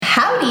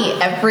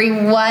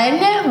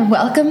everyone.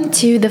 Welcome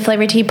to the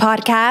Flavor Tea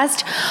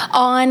Podcast.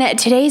 On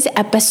today's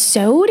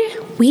episode,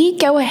 we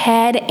go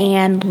ahead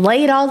and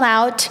lay it all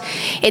out.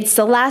 It's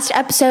the last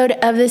episode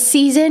of the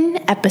season,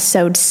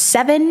 episode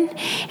 7.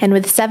 And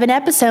with 7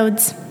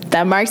 episodes,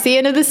 that marks the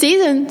end of the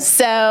season.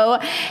 So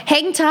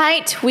hang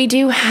tight. We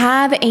do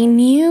have a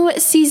new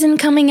season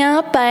coming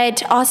up,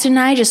 but Austin and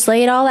I just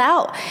lay it all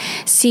out.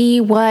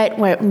 See what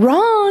went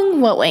wrong,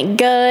 what went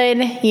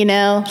good. You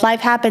know,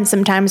 life happens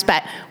sometimes,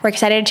 but we're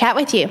excited to chat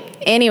with you.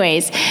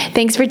 Anyways,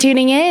 thanks for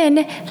tuning in.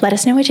 Let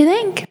us know what you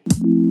think.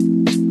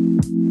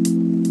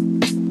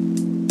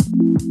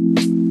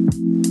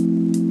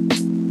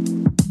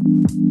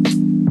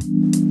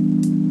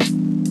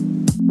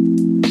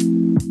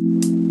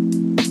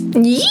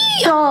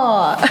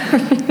 Yeehaw!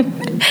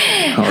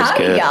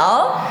 Howdy, good.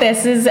 y'all.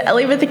 This is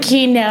Ellie with the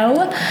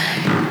Kino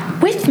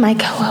with my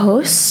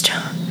co-host,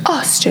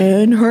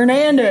 Austin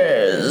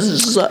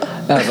Hernandez.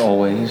 As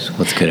always,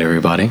 what's good,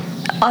 everybody?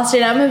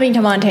 Austin, I'm moving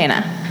to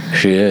Montana.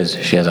 She is.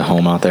 She has a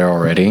home out there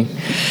already.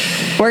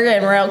 We're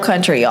getting real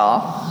country,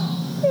 y'all.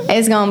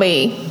 It's gonna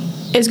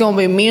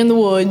be me in the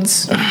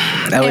woods.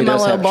 Ellie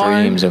does have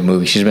dreams of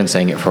moving. She's been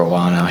saying it for a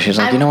while now. She's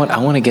like, you know what? I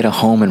want to get a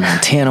home in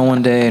Montana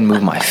one day and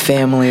move my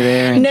family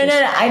there. No,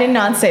 I did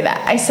not say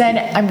that. I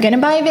said I'm going to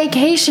buy a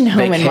vacation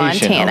home in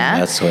Montana. Home.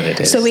 That's what it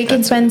is. So we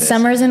can spend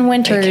summers and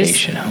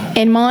winters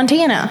in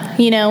Montana.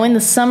 You know, in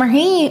the summer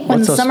heat. When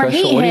the summer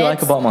heat hits. What do you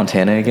like about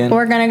Montana again?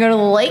 We're going to go to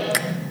the lake.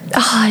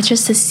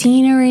 Just the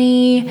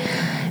scenery.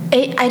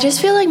 I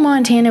just feel like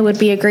Montana would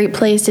be a great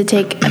place to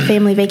take a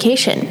family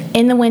vacation.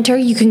 In the winter,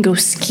 you can go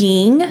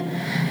skiing.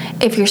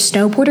 If you're a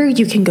snowboarder,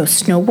 you can go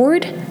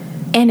snowboard.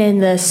 And in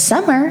the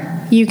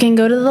summer, you can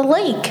go to the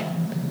lake.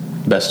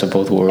 Best of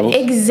both worlds.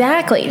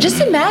 Exactly.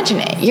 Just imagine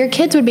it. Your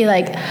kids would be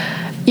like,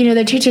 you know,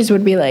 their teachers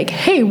would be like,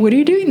 hey, what are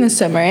you doing this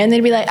summer? And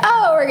they'd be like,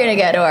 oh, we're going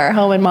to go to our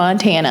home in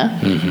Montana.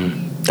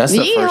 Mm-hmm. That's the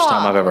first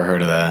time I've ever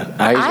heard of that.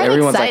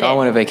 Everyone's excited. like, I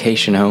want a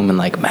vacation home in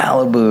like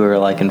Malibu or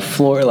like in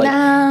Florida. Like,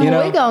 no, you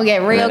know, we're going to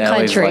get real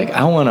country. Like,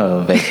 I want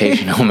a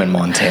vacation home in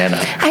Montana.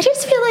 I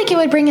just feel like it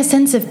would bring a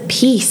sense of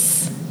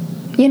peace.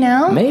 You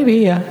know? Maybe,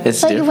 yeah.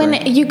 It's like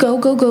different. When you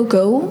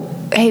go.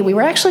 Hey, we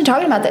were actually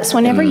talking about this.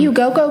 Whenever you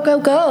go,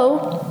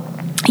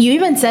 you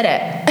even said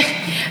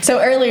it. So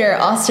earlier,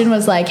 Austin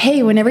was like,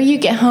 hey, whenever you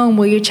get home,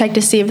 will you check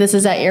to see if this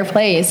is at your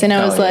place? And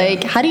I was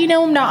like, how do you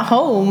know I'm not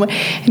home? And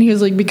he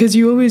was like, because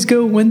you always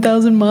go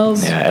 1,000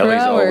 miles per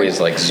Ellie's hour. always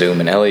like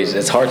zooming.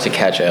 It's hard to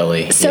catch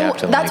Ellie. So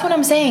that's what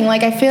I'm saying.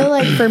 Like, I feel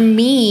like for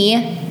me,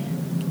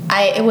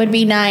 it would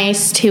be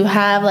nice to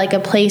have like a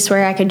place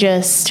where I could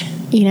just,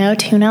 you know,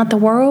 tune out the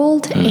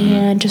world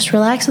and just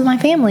relax with my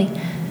family.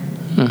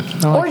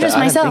 Or just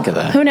myself. I didn't think of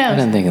that. Who knows? I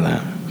didn't think of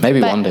that.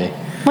 Maybe one day.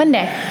 One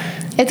day.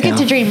 It's good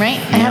to dream, right?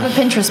 I have a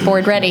Pinterest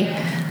board ready.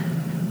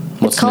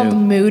 It's called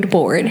Mood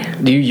Board.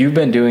 You've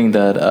been doing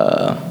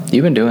that.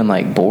 You've been doing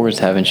like boards,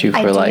 haven't you?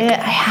 I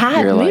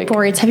had mood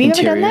boards. Have you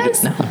ever done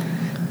those? No.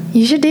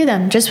 You should do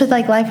them just with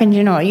like life in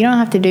general. You don't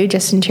have to do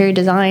just interior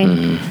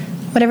design.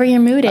 Whatever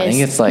your mood is. I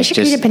think it's like you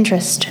should create a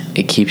Pinterest.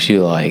 It keeps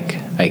you like,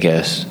 I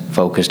guess,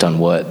 focused on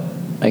what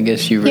I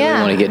guess you really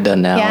want to get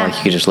done now. Yeah. Like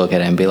you could just look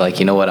at it and be like,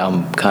 you know what,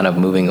 I'm kind of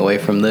moving away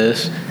from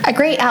this. A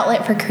great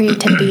outlet for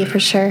creativity for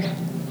sure.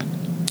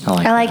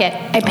 I like it.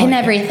 I pin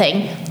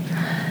everything.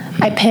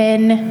 I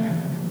pin.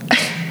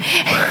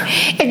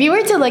 If you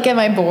were to look at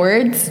my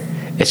boards,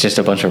 it's just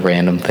a bunch of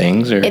random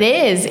things. Or it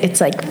is. It's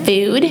like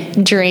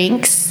food,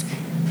 drinks,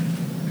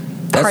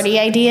 party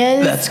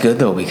ideas. That's good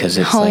though because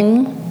it's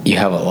home. Like you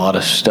have a lot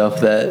of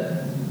stuff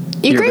that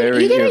you get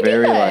you're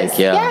very like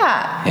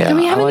yeah. Do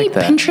we have any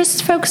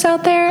Pinterest folks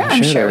out there?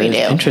 I'm sure we do.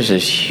 Pinterest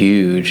is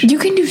huge. You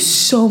can do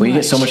so much. We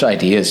get so much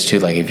ideas too.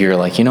 Like if you're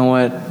like, you know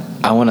what,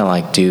 I want to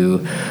like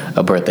do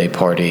a birthday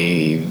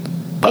party,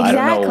 but I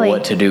don't know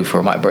what to do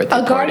for my birthday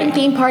party. A garden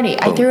themed party.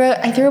 I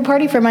threw a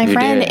party for my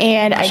friend,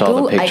 and I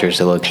saw the pictures.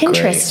 It looked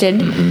Pinterested.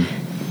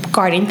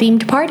 Garden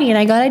themed party, and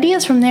I got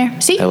ideas from there.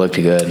 See, it looked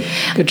good.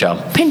 Good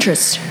job.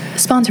 Pinterest,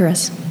 sponsor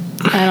us.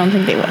 I don't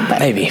think they will, but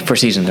maybe for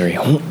season 3.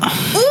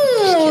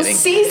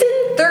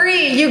 Season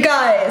 3, you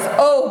guys.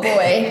 Oh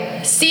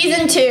boy,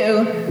 season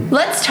 2.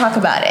 Let's talk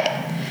about it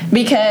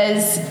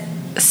because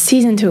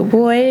season 2,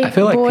 boy. I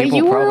feel like people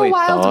you probably were a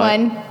wild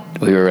one.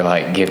 We were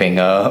like giving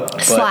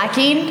up,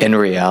 slacking. In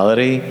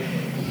reality,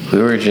 we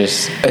were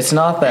just. It's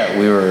not that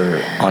we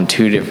were on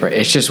 2 different.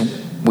 It's just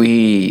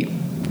we.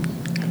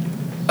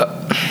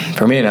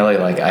 For me and Ellie,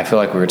 like I feel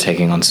like we were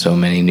taking on so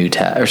many new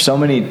tasks, or so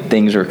many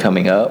things were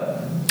coming up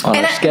on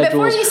our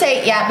schedules.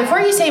 Before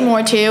you say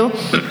more too,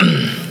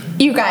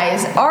 you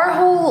guys, our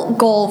whole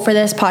goal for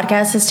this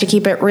podcast is to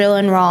keep it real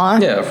and raw.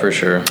 Yeah, for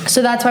sure.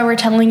 So that's why we're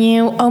telling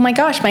you, oh my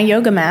gosh, my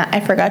yoga mat, I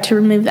forgot to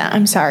remove that.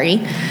 I'm sorry.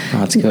 Oh,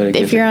 that's good.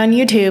 If you're on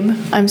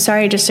YouTube, I'm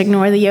sorry, just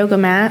ignore the yoga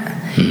mat.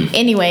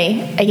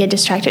 Anyway, I get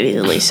distracted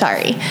easily,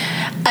 sorry.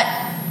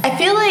 I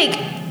feel like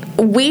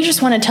we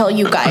just want to tell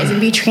you guys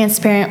and be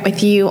transparent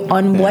with you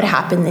on what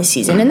happened this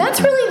season. And that's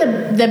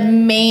really the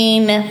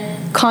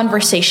main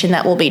conversation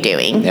that we'll be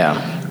doing. Yeah.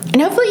 And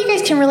hopefully you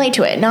guys can relate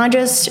to it, not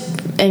just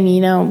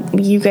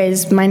and you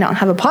guys might not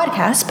have a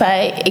podcast,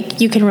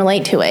 but you can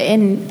relate to it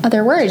in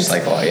other words. Just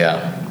like, well,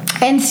 yeah.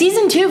 And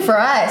season 2 for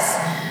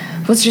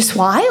us was just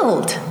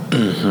wild.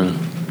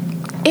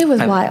 Mm-hmm. It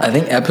was wild. I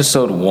think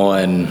episode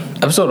one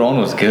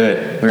was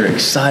good. We were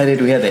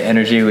excited. We had the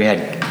energy. We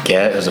had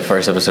guests. It was the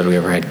first episode we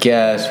ever had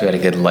guests. We had a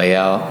good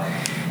layout.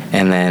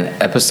 And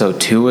then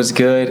episode 2 was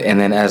good. And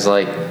then as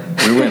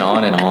we went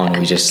on and on,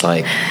 we just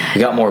we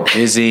got more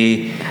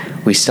busy.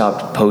 We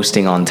stopped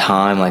posting on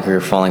time, we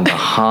were falling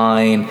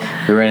behind.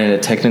 We ran into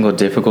technical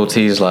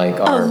difficulties,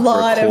 our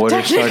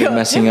recorder started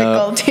messing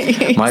up.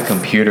 My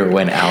computer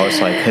went out,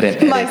 so I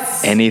couldn't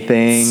edit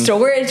anything.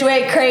 Storage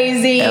went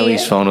crazy.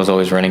 Ellie's phone was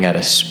always running out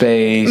of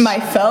space. My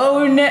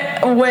phone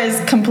was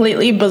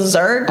completely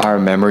berserk. Our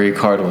memory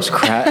card was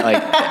cracked.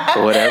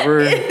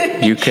 Whatever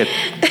you could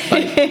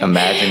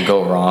imagine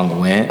go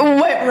wrong went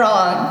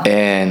wrong.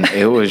 And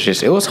it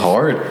was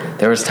hard.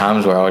 There was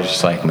times where I was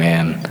just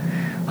man.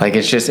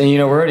 It's just, and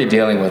we're already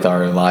dealing with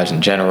our lives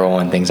in general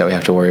and things that we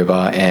have to worry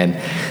about. And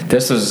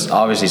this was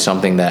obviously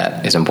something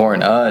that is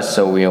important to us.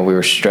 So, we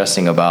were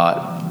stressing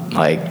about,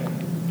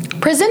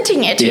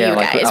 presenting it to you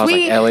guys. I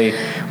was Ellie,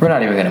 we're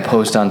not even going to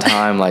post on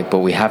time, but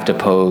we have to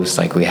post.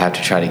 We have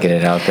to try to get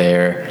it out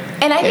there.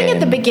 And I think at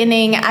the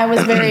beginning, I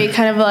was very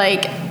kind of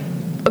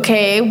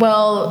okay,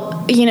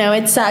 well,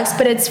 it sucks,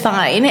 but it's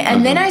fine.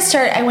 And then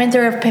I went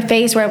through a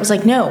phase where I was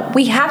no,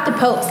 we have to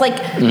post.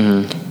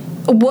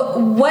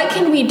 What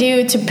can we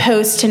do to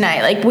post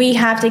tonight? We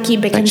have to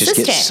keep it consistent.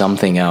 Just get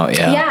something out,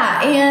 yeah.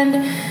 Yeah,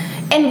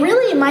 and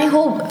really my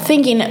whole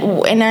thinking,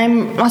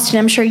 and Austin,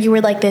 I'm sure you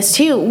were like this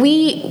too,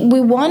 we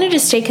wanted to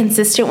stay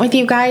consistent with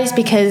you guys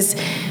because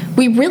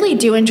we really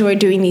do enjoy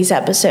doing these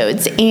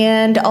episodes.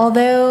 And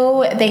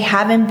although they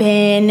haven't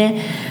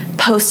been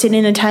posted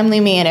in a timely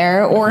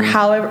manner or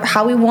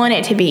how we want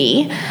it to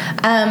be,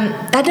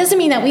 that doesn't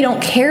mean that we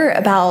don't care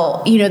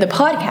about, the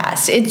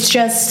podcast. It's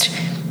just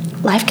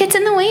life gets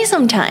in the way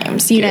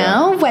sometimes, you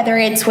know, whether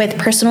it's with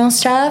personal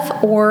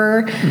stuff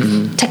or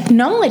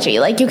technology.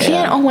 You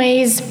can't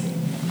always,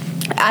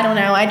 I don't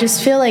know, I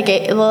just feel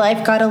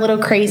life got a little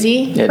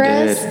crazy for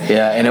us.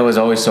 Yeah, and it was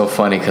always so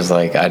funny because,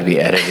 I'd be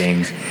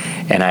editing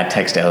and I'd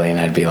text Ellie and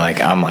I'd be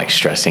I'm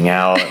stressing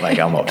out,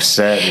 I'm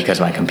upset because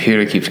my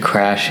computer keeps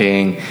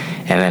crashing,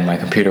 and then my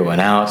computer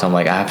went out, so I'm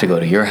I have to go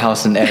to your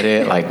house and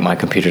edit, my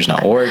computer's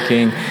not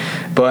working.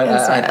 But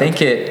I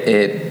think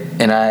it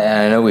and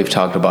I know we've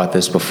talked about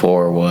this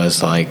before,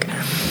 was I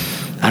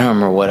don't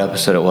remember what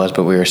episode it was,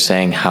 but we were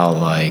saying how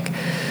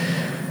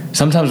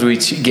sometimes we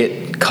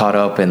get caught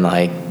up in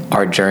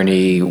our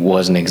journey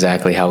wasn't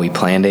exactly how we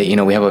planned it.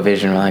 We have a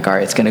vision, we're all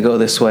right, it's going to go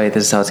this way,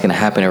 this is how it's going to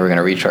happen, and we're going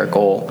to reach our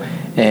goal.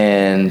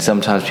 And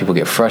sometimes people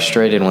get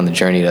frustrated when the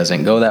journey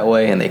doesn't go that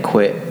way and they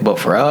quit. But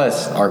for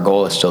us, our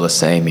goal is still the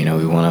same.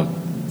 We want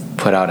to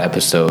put out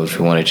episodes.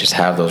 We want to just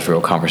have those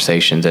real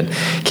conversations and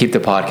keep the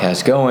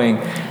podcast going.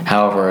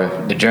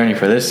 However, the journey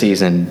for this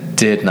season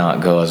did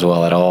not go as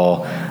well at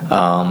all.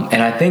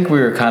 And I think we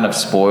were kind of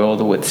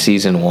spoiled with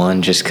season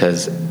 1 just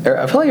because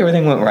I feel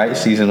everything went right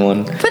season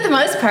 1. For the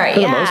most part,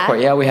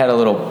 yeah. We had a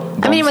little...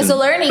 it was a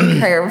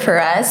learning curve for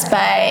us,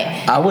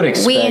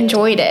 but we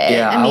enjoyed it.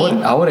 Yeah,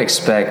 I would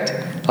expect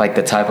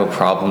the type of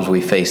problems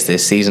we faced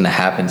this season to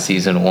happen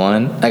season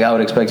 1. I would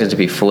expect it to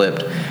be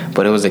flipped,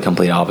 but it was the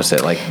complete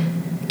opposite.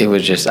 It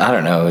was just, I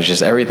don't know, it was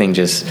just everything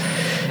just,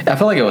 I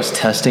felt it was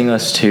testing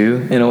us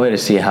too, in a way, to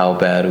see how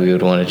bad we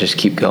would want to just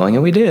keep going,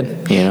 and we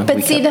did, But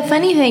the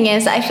funny thing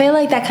is, I feel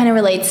that kind of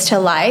relates to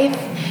life.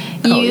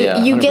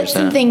 You get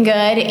something good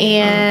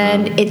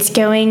and it's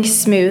going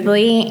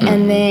smoothly,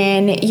 and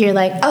then you're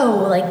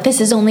this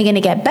is only going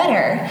to get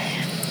better.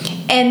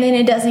 And then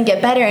it doesn't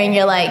get better, and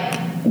you're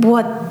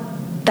what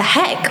the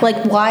heck?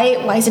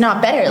 Why is it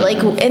not better?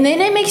 And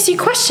then it makes you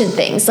question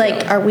things.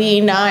 Are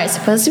we not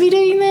supposed to be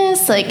doing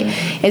this?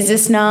 Is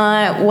this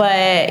not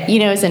what,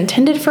 is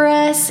intended for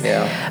us?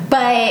 Yeah.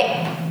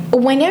 But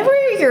whenever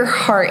your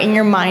heart and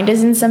your mind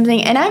is in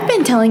something, and I've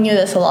been telling you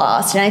this a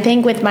lot, Austin, I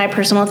think with my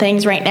personal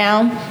things right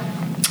now,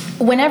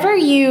 whenever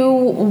you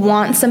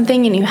want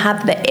something and you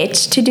have the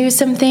itch to do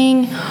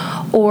something,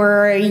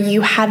 or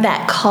you have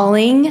that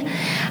calling,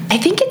 I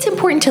think it's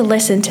important to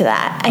listen to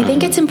that. I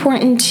think it's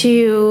important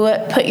to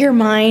put your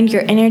mind,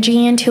 your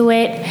energy into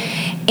it,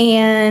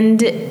 and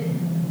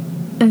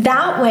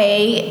that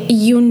way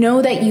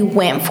that you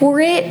went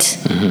for it.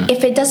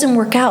 If it doesn't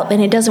work out,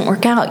 then it doesn't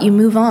work out. You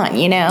move on,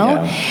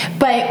 Yeah.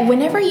 But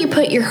whenever you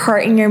put your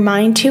heart and your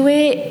mind to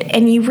it,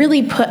 and you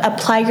really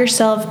apply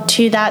yourself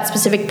to that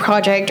specific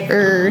project,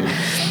 or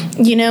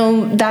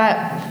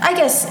that, I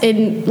guess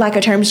in lack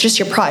of terms, just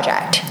your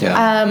project.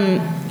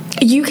 Yeah.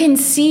 You can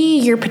see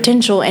your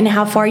potential and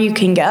how far you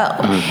can go.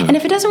 And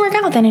if it doesn't work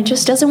out, then it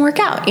just doesn't work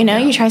out.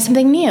 You try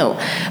something new.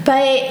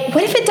 But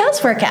what if it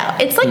does work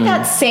out? It's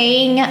that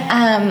saying,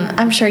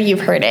 I'm sure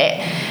you've heard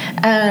it.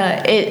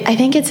 I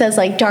think it says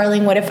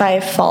darling, what if I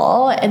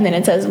fall? And then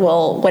it says,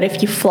 well, what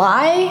if you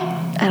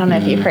fly? I don't know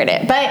if you've heard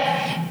it,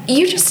 but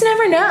you just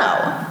never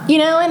know,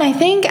 and I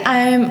think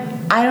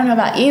I don't know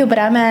about you, but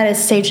I'm at a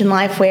stage in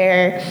life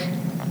where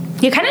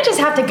you kind of just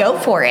have to go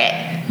for it.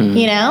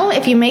 You know,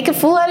 if you make a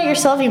fool out of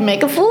yourself, you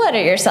make a fool out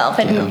of yourself.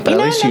 And,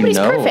 nobody's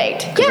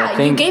perfect. Yeah,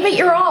 you gave it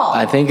your all.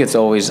 I think it's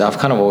always, I've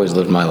kind of always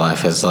lived my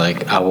life as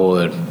like,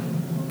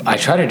 I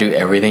try to do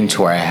everything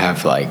to where I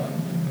have like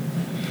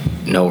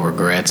no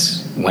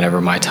regrets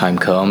whenever my time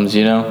comes,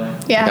 you know?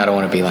 Yeah. Like, I don't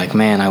want to be like,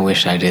 man, I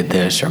wish I did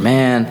this, or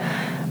man,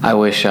 I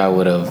wish I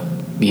would have,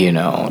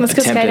 Let's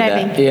go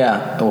skydiving. That.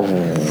 Yeah.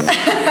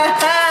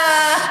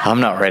 I'm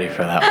not ready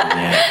for that one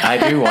yet.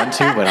 I do want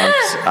to, but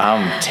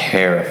I'm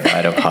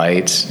terrified of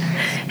heights.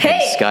 Hey.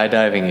 And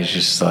skydiving is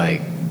just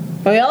like...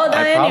 We all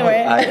die anyway.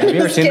 Have you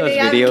ever seen those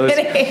videos?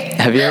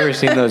 Have you ever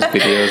seen those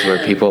videos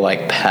where people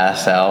like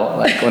pass out,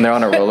 like when they're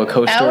on a roller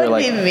coaster, That would or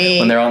like be me.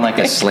 when they're on like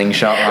a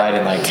slingshot ride,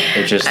 and like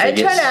it just. I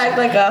try to act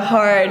like a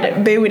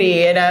hard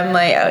booty, and I'm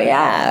like, oh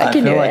yeah, I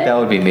can do it. I feel like that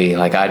would be me.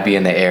 Like I'd be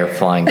in the air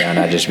flying down.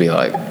 I'd just be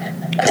like,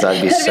 because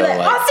I'd be so like,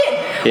 Austin,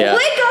 wake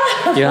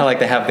up! You know how like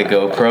they have the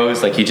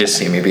GoPros, like you just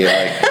see me be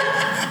like.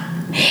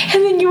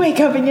 And then you wake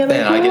up and you're like,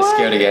 and I get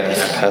scared again,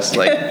 and I pass.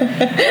 Like,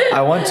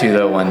 I want to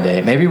though one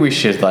day. Maybe we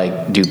should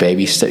like do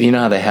baby steps. You know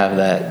how they have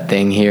that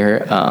thing here.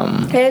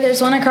 Hey,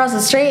 there's one across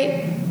the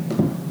street.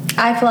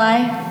 I fly.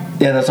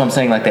 Yeah, that's what I'm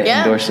saying. Like the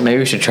indoor. Maybe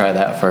we should try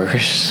that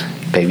first.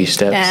 Baby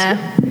steps.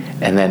 Yeah.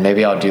 And then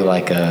maybe I'll do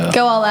like a.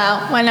 Go all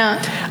out. Why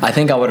not? I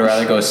think I would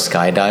rather go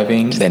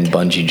skydiving than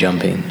bungee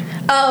jumping.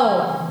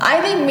 Oh,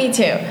 I think me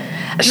too.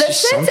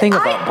 Something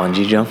about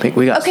bungee jumping.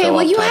 We got so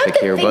you off have topic to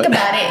here, think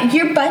about it.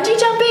 You're bungee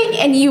jumping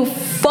and you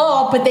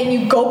fall, but then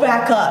you go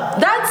back up.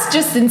 That's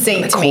just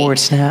insane to me. Cord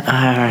snap.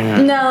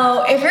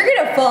 No, if you're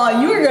gonna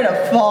fall, you are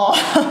gonna fall.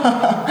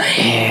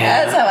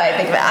 Yeah. That's how I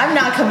think of it. I'm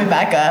not coming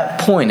back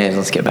up. Point is,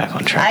 let's get back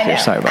on track here.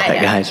 Sorry about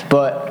that, guys.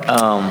 But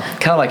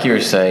kind of like you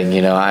were saying,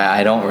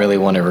 I don't really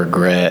want to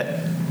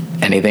regret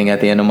anything at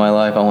the end of my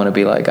life. I want to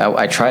be like,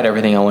 I tried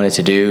everything I wanted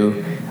to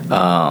do.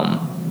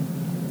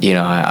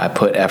 I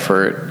put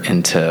effort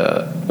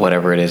into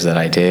whatever it is that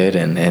I did,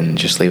 and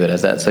just leave it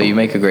as that. So you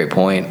make a great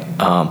point.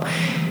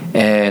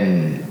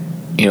 And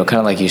kind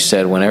of like you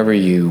said, whenever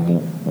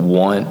you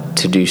want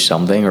to do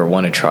something or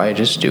want to try it,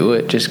 just do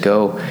it. Just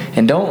go,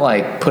 and don't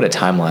like put a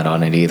timeline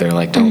on it either.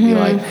 Like don't be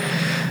like,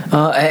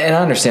 and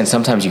I understand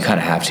sometimes you kind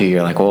of have to.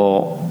 You're like,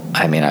 well,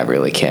 I mean, I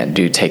really can't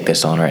take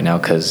this on right now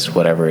because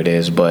whatever it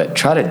is. But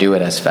try to do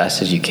it as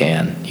fast as you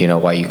can.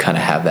 While you kind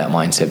of have that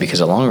mindset, because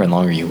the longer and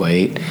longer you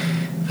wait.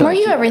 The more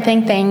you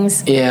overthink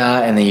things.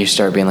 Yeah, and then you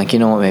start being like, you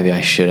know what, maybe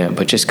I shouldn't,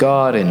 but just go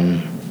out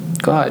and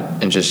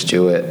just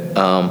do it.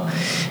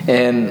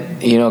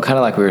 And kind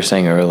of like we were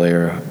saying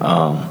earlier,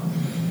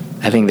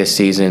 I think this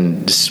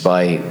season,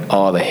 despite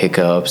all the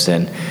hiccups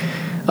and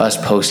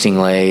us posting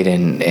late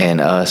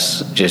and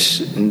us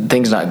just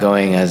things not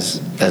going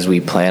as we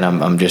planned,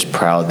 I'm just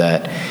proud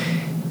that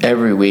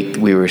every week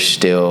we were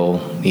still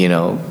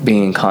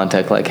being in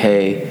contact, like,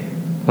 hey,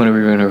 when are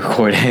we going to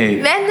record? Hey,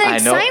 and the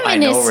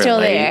excitement is still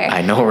there.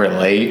 I know we're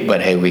late,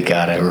 but hey, we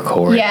gotta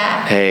record.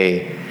 Yeah.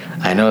 Hey,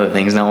 I know the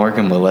thing's not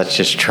working, but let's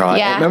just try.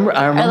 Yeah.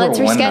 I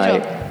remember one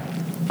night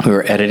we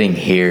were editing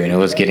here, and it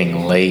was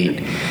getting late,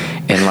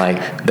 and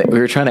like we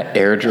were trying to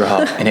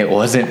airdrop, and it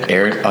wasn't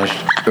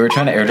we were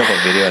trying to airdrop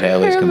a video to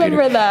Ellie's computer. I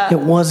remember that. It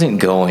wasn't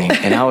going,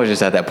 and I was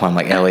just at that point, I'm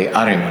like, Ellie,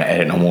 I don't even want to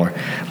edit no more.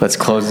 Let's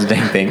close the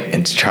dang thing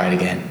and try it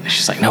again. And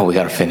she's like, no, we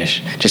got to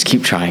finish. Just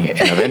keep trying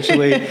it. And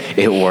eventually,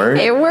 it worked.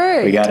 It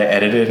worked. We got it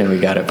edited and we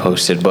got it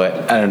posted.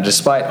 But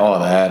despite all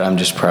that, I'm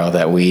just proud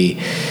that we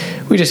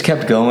just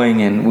kept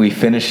going and we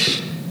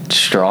finished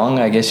strong,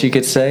 I guess you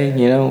could say.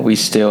 We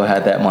still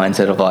had that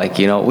mindset of like,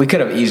 we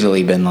could have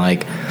easily been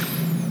like,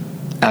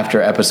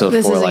 after episode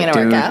 4, like,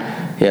 dude,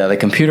 yeah, the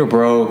computer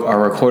broke,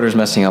 our recorder's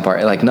messing up,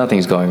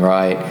 nothing's going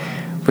right.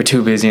 We're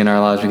too busy in our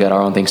lives. We got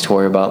our own things to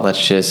worry about.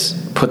 Let's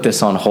just put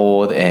this on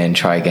hold and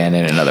try again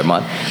in another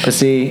month. But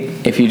see,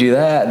 if you do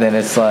that, then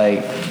it's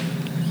like.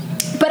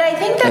 But I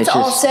think that's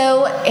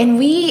also, and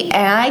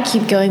I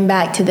keep going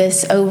back to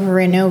this over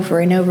and over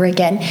and over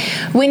again.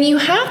 When you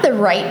have the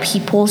right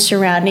people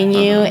surrounding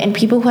you and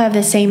people who have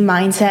the same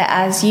mindset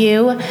as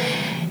you,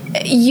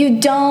 if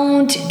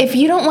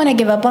you don't want to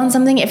give up on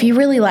something, if you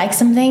really like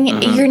something,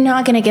 you're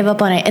not going to give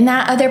up on it. And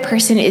that other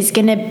person is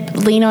going to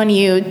lean on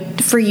you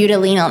for you to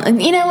lean on.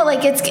 It's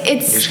you're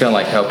just going to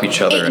like help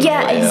each other.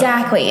 Yeah,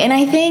 exactly. And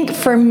I think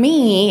for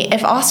me,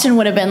 if Austin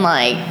would have been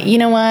like, you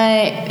know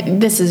what,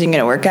 this isn't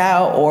going to work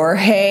out, or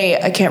hey,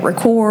 I can't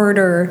record,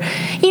 or,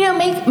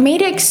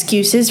 made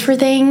excuses for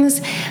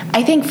things,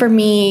 I think for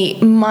me,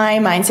 my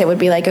mindset would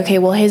be like, okay,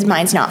 well, his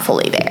mind's not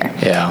fully there.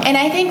 Yeah. And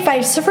I think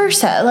vice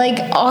versa. Like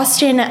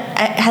Austin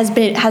has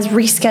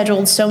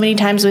rescheduled so many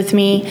times with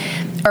me,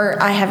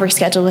 or I have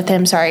rescheduled with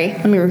him. Sorry,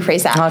 let me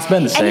rephrase that. No, it's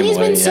been the same way. And he's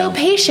been so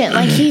patient.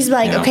 Like he's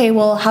like, okay,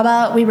 well, how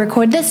about we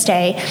record this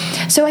day?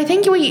 So I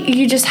think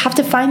you just have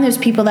to find those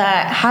people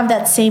that have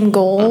that same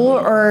goal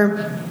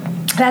or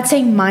that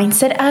same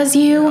mindset as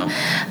you,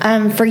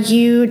 for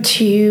you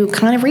to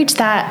kind of reach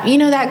that,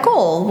 that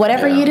goal,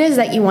 whatever it is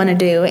that you want to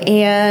do.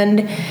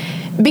 And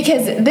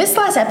Because this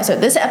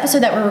episode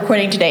that we're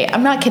recording today,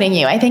 I'm not kidding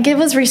you, I think it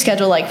was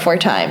rescheduled like 4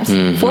 times,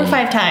 4 or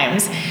 5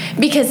 times,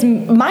 because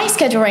my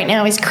schedule right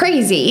now is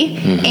crazy,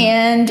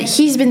 and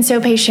he's been so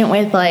patient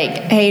with like,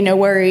 hey, no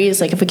worries,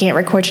 like if we can't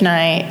record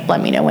tonight,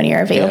 let me know when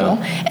you're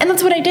available. And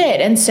that's what I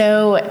did. And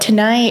so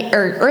tonight,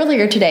 or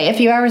earlier today, a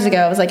few hours ago,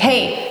 I was like,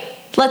 hey,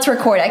 let's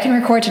record. I can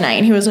record tonight.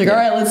 And he was like, all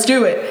right, let's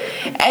do it.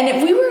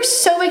 And we were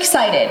so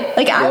excited.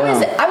 Like I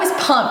was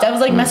pumped. I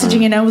was like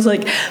messaging and I was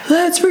like,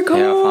 let's record.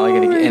 Yeah,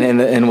 finally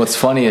and what's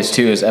funny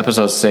is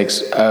episode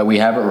 6, we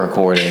haven't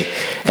recorded.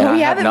 And I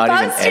have not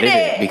even edited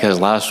it because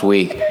last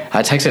week,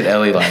 I texted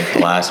Ellie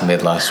like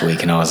mid last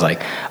week and I was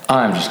like,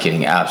 I'm just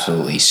getting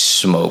absolutely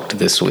smoked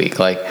this week.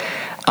 Like,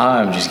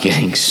 I'm just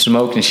getting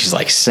smoked. And she's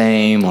like,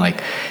 same.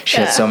 Like, she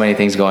had so many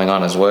things going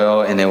on as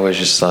well. And it was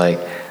just like,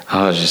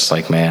 I was just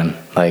like, man,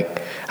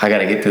 like, I got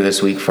to get through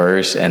this week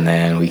first, and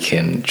then we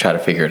can try to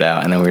figure it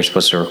out. And then we were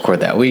supposed to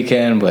record that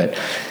weekend, but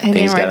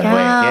things got in the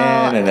way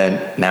again. And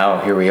then now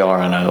here we are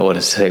on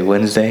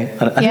Wednesday?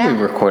 I think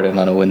we recorded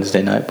on a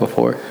Wednesday night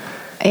before.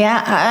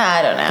 Yeah,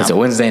 I don't know. It's a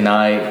Wednesday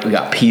night. We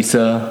got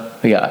pizza.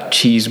 We got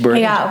cheeseburger.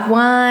 We got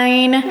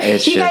wine.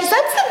 Guys, that's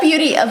the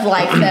beauty of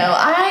life, though.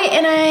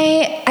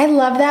 I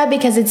love that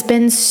because it's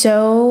been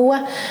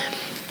so...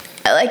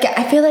 Like,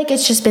 I feel like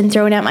it's just been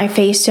thrown at my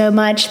face so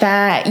much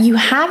that you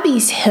have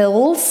these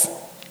hills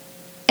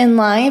in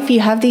life, you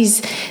have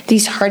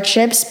these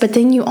hardships, but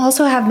then you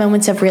also have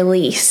moments of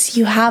release.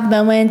 You have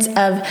moments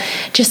of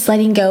just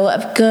letting go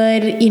of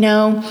good,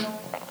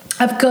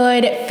 of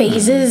good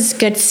phases,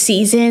 good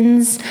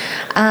seasons,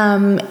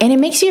 and it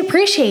makes you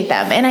appreciate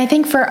them. And I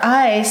think for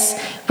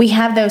us, we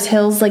have those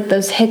hills, like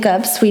those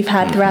hiccups we've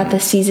had throughout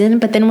the season,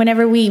 but then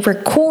whenever we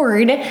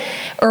record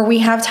or we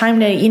have time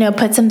to,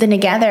 put something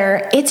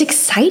together, it's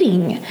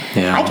exciting.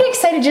 Yeah. I get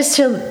excited just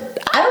to,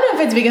 I don't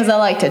know if it's because I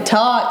like to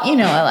talk.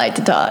 I like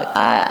to talk.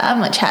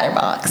 I'm a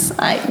chatterbox.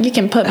 You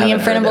can put me in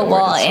front of a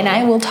wall and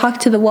I will talk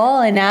to the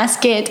wall and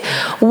ask it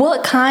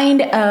what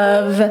kind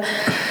of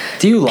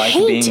do you like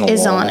paint being a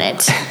is wall? on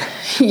it.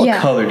 What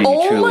color do you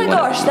truly want? Oh my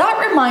gosh,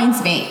 that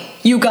reminds me.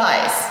 You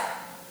guys,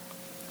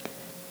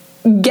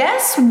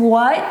 guess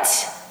what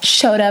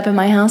showed up in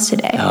my house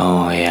today?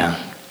 Oh,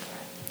 yeah.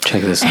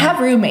 Check this out. I have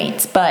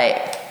roommates,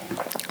 but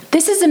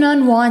this is an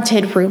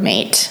unwanted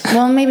roommate.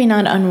 Well, maybe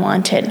not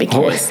unwanted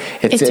because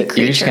it's a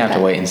creature. You're just going to have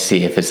to wait and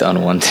see if it's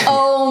unwanted.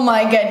 Oh,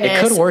 my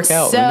goodness. It could work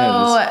out.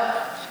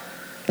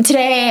 So,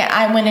 today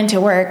I went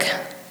into work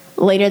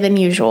later than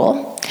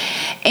usual,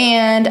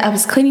 and I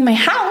was cleaning my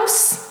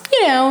house,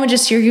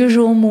 just your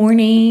usual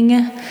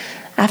morning.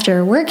 After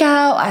a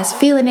workout, I was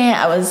feeling it.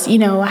 I was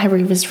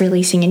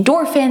releasing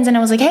endorphins, and I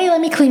was like, hey,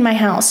 let me clean my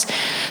house.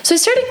 So I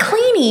started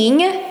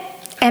cleaning,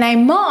 and I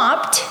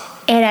mopped,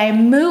 and I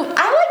moved.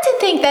 I like to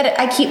think that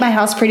I keep my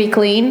house pretty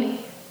clean.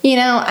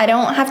 I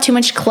don't have too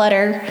much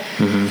clutter.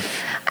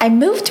 I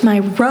moved my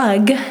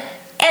rug,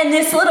 and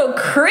this little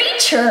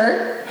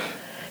creature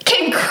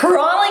came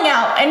crawling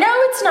out. And no,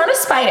 it's not a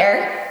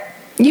spider.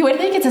 You would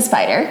think it's a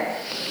spider.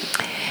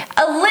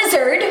 A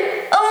lizard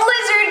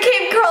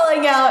came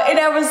crawling out, and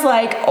I was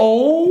like,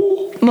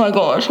 oh my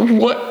gosh,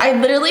 what? I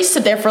literally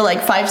stood there for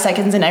like 5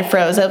 seconds and I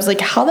froze. I was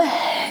like, how the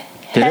hell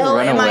Did it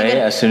run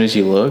away as soon as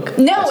you look?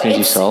 No, as soon as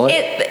you saw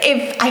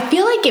it? I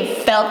feel like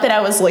it felt that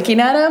I was looking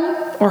at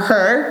him or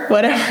her,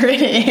 whatever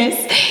it is.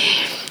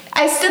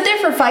 I stood there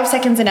for 5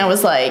 seconds and I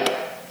was like,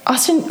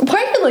 Austin,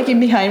 why are you looking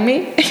behind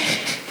me?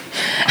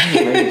 I'm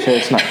making sure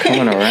it's not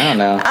coming around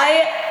now.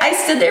 I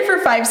stood there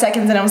for 5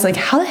 seconds and I was like,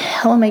 how the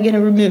hell am I going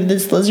to remove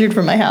this lizard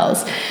from my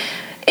house?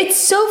 It's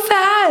so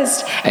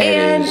fast.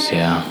 It is,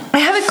 yeah. I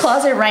have a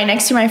closet right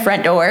next to my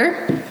front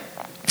door,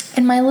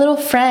 and my little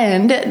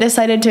friend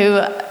decided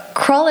to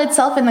crawl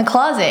itself in the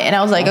closet, and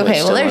I was like,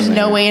 okay, well, there's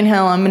no way in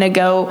hell I'm gonna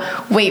go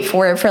wait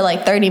for it for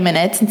like 30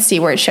 minutes and see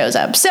where it shows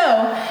up. So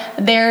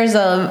there's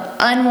a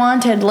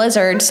unwanted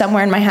lizard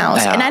somewhere in my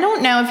house. And I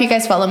don't know if you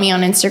guys follow me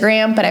on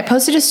Instagram, but I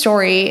posted a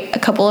story a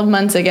couple of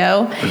months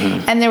ago,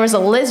 and there was a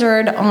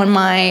lizard on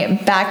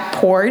my back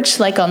porch,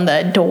 like on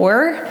the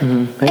door,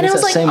 and I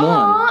was like,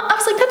 aw, I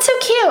was like, that's so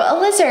cute, a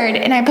lizard.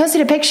 And I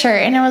posted a picture,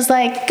 and I was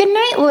like, good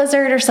night,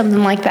 lizard, or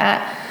something like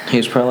that. He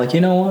was probably like,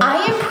 you know what?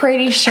 I am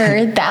pretty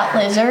sure that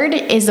lizard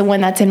is the one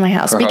that's in my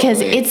house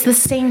because it's the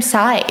same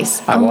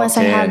size. I walked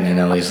in and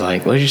Ellie's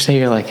like, what did you say?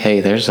 You're like,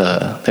 hey, there's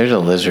a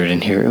lizard in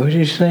here. What did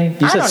you say?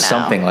 You said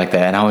something like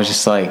that. And I was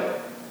just like,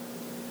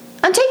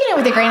 I'm taking it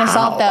with a grain of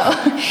salt, though.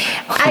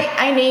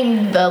 I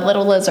named the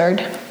little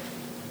lizard.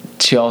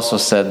 She also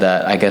said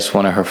that I guess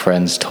one of her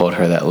friends told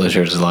her that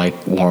lizards like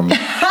warm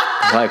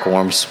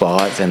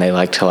spots, and they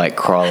like to like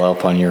crawl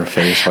up on your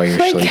face while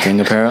you're sleeping,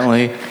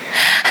 apparently.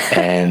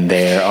 And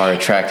they are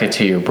attracted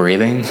to your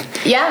breathing.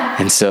 Yeah.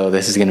 And so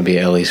this is going to be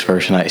Ellie's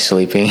first night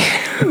sleeping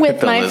with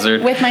the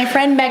lizard. With my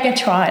friend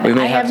Megatron.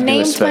 I have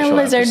named my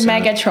lizard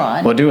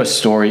Megatron. We'll do a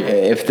story.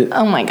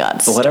 Oh my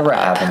God. Whatever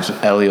happens,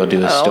 Ellie will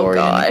do a story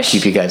and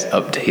keep you guys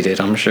updated,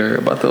 I'm sure,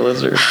 about the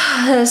lizard.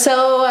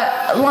 So,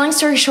 long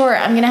story short,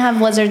 I'm going to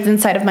have lizards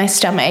inside of my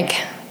stomach.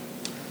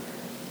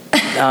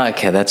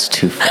 Okay, that's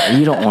too far.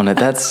 You don't want to.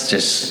 That's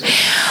just.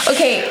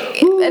 Okay,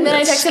 and then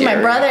I texted scary. my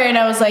brother and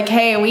I was like,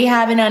 hey, we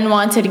have an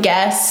unwanted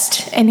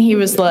guest. And he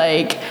was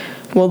like,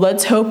 well,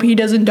 let's hope he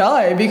doesn't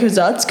die because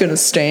that's going to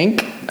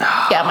stink.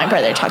 Yeah, my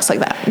brother talks like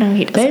that. No,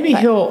 he doesn't. Maybe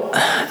he'll.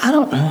 I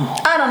don't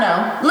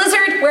know.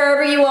 Lizard,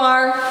 wherever you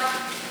are,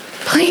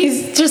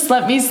 please just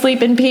let me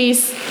sleep in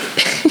peace.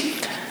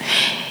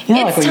 You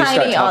know, It's like when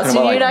tiny, you start talking Austin,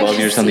 about you're not like bugs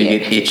gonna or something, see you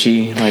get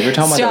itchy. Like we're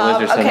talking about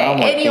the lizard stuff. I'm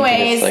like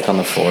thinking it's like on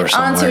the floor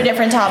somewhere. On to a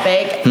different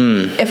topic.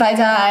 If I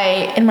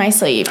die in my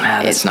sleep,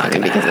 That's not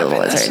going to because happen. of the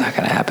lizard. That's not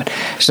going to happen.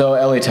 So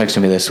Ellie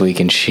texted me this week,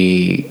 and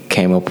she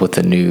came up with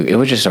it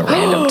was just a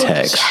random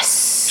text.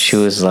 Yes. She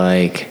was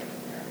like,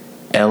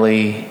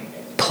 Ellie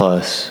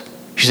plus.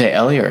 Did you say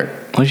Ellie or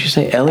what did you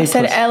say? Ellie. I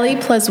said Ellie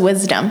plus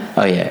wisdom.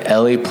 Oh yeah,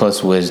 Ellie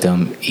plus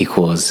wisdom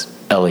equals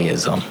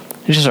Ellieism.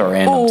 It's just a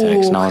random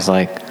text, and I was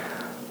like,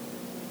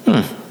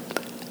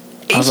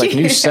 I was like,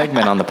 new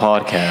segment on the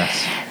podcast.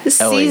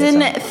 Season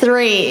Ellieism.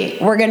 3,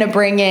 we're going to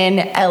bring in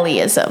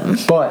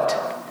Ellieism. But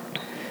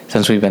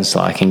since we've been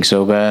slacking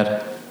so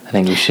bad, I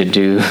think we should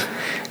do.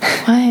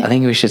 What? I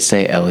think we should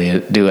say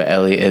do a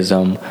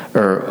Ellieism,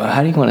 or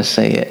how do you want to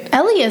say it?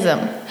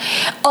 Ellieism.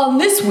 On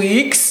this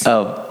week's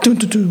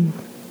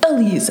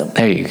Ellieism.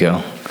 There you go.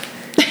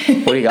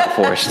 What do you got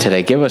for us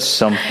today? Give us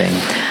something.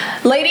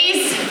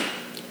 Ladies,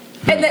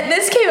 and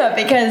this came up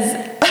because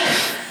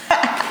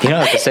You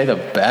don't have to say the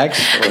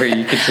backstory.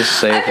 You could just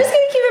say. I'm just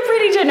going to keep it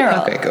pretty general.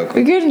 Okay, go.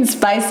 We're getting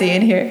spicy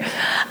in here.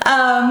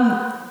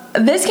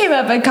 This came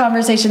up in a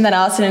conversation that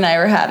Austin and I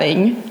were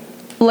having.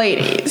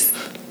 Ladies.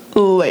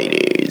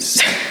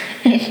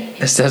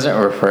 This doesn't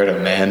refer to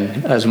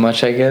men as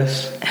much, I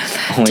guess.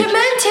 To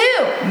men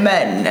too.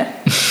 Men.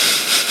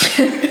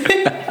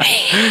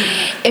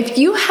 If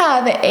you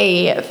have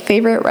a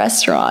favorite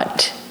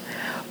restaurant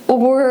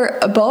or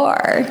a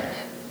bar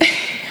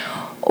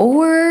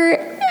or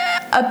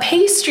a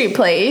pastry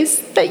place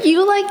that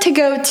you like to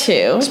go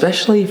to,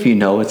 Especially if you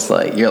know it's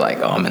like, you're like,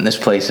 oh man, this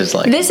place is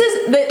like. this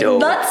is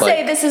dope. let's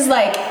say this is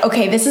like,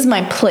 okay, this is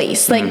my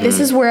place. Like this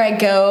is where I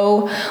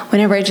go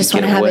whenever I just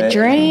want to have a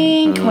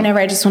drink, whenever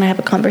I just want to have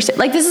a conversation.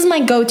 Like this is my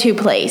go-to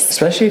place.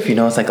 Especially if you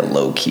know it's like a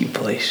low-key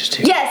place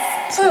too.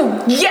 Yes.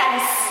 Ooh,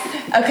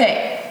 yes.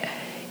 Okay.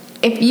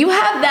 If you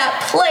have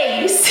that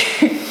place,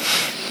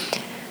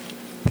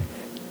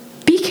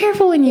 be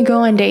careful when you go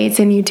on dates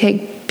and you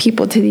take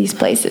people to these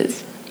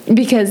places,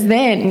 because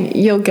then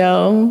you'll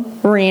go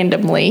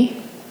randomly.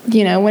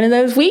 You know, one of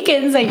those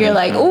weekends that you're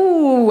like,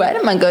 ooh,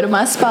 I'm gonna go to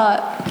my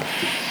spot,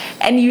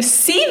 and you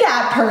see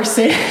that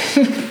person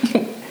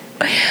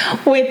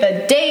with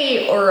a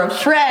date or a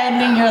friend,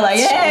 and you're like,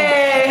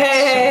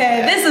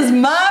 hey, this is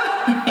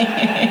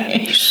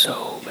my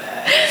So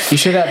bad. You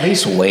should at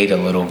least wait a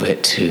little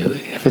bit too.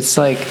 If it's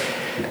like,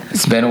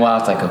 it's been a while,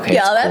 it's like, okay,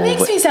 Yeah, it's that cool,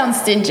 makes me sound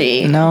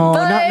stingy. No,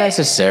 but not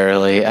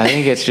necessarily. I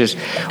think it's just,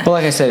 well,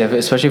 like I said,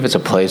 especially if it's a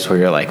place where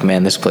you're like,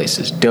 man, this place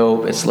is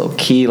dope, it's low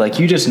key, like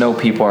you just know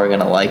people are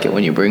gonna like it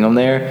when you bring them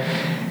there.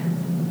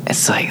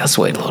 It's like, let's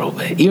wait a little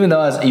bit. Even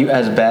though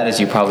as bad as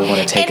you probably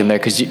want to take them there,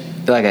 because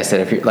like I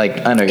said, if you're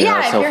like, I know you're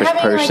not a selfish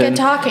if you're having person. like a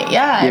talk,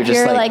 you're if just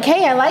you're like,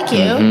 hey, I like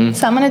you,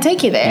 so I'm gonna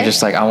take you there. You're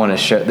just like, I want to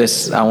show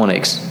this. I want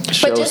to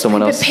show but just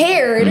someone be else.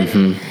 prepared.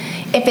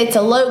 If it's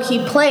a low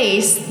key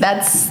place,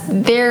 that's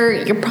there.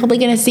 You're probably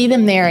gonna see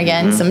them there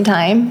again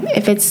sometime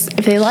if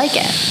they like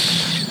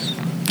it.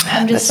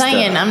 I'm just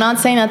saying. I'm not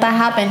saying that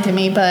happened to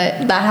me,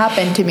 but that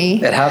happened to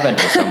me. It happened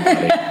to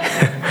somebody.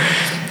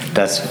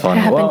 That's funny.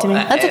 It happened to me.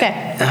 That's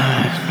okay.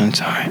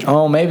 It's all right.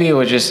 Oh, maybe it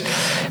was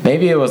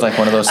like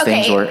one of those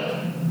things where.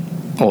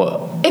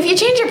 What? If you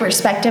change your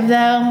perspective,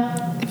 though,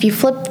 if you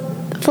flip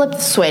the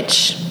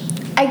switch,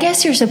 I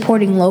guess you're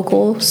supporting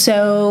local.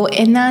 So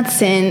in that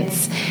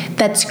sense,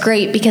 that's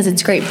great because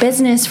it's great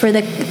business for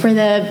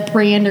the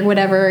brand or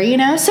whatever, you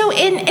know. So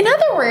in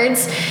other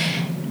words,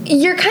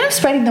 you're kind of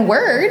spreading the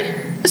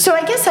word. So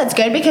I guess that's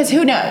good because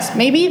who knows?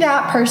 Maybe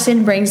that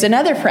person brings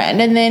another friend,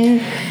 and then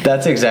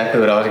That's exactly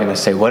what I was gonna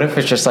say. What if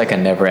it's just like a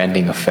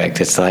never-ending effect?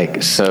 It's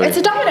like so. it's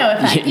a domino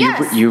effect.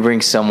 Yes. You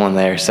bring someone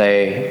there.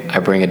 Say I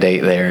bring a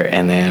date there,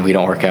 and then we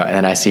don't work out, and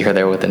then I see her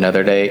there with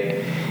another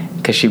date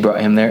because she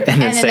brought him there,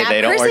 and then say they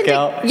don't work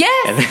out.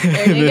 Yes. And then,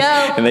 There you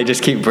go. And they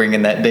just keep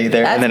bringing that date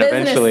there, That's and then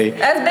business. eventually.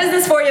 That's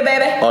business for you,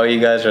 baby. All you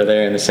guys are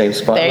there in the same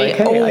spot. There Like,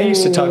 you- hey, I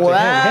used to talk to him.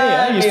 Hey,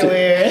 I used to.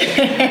 Weird.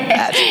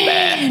 That's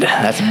bad.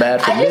 That's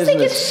bad for I just business.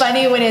 think it's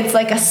funny when it's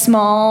like a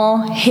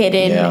small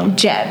hidden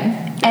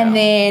gem, and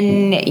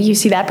then you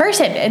see that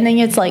person, and then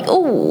it's like,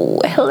 oh,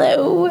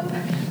 hello,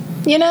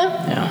 you know?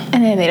 Yeah.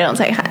 And then they don't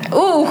say hi.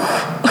 Ooh.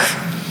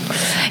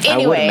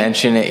 Anyway, I wouldn't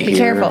mention it be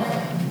here. careful.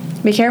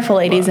 Be careful,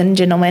 ladies and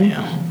gentlemen.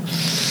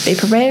 Be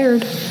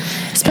prepared.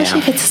 Especially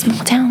if it's a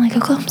small town like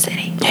Oklahoma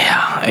City.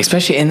 Yeah,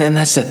 especially, and then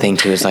that's the thing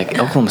too. Is like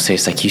Oklahoma City.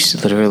 It's like you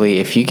literally,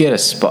 if you get a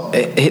spot.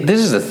 This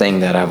is the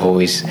thing that I've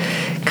always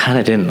kind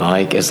of didn't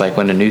like. Is like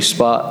when a new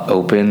spot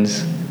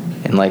opens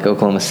in like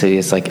Oklahoma City,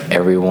 it's like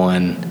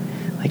everyone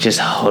like just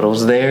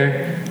huddles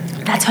there,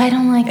 That's why I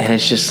don't like and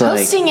it's just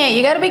posting it.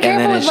 You got to be and then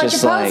careful with it's what you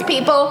just post, like-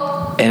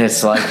 people. And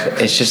it's like,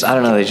 it's just, I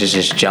don't know, they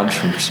just jumps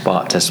from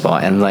spot to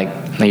spot. And like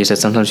you said,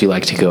 sometimes you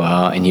like to go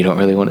out and you don't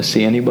really want to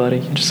see anybody.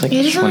 You're just like,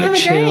 you just want to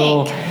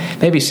chill.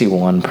 Maybe see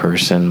one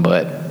person,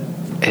 but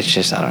it's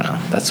just, I don't know.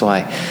 That's why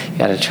you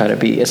got to try to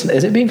be, is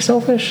it being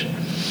selfish?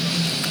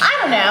 I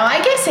don't know.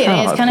 I guess it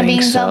is kind of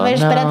being selfish,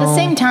 but at the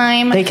same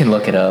time, they can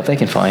look it up. They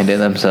can find it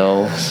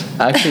themselves.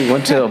 I actually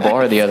went to a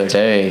bar the other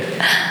day,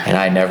 and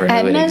I never knew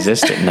it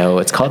existed. No,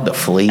 it's called The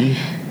Flea.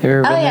 Have you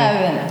ever been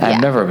there?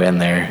 I've never been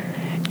there,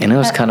 and it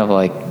was kind of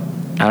like,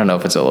 I don't know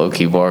if it's a low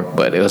key bar,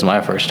 but it was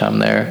my first time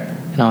there,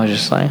 and I was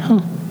just like,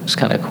 it's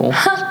kind of cool.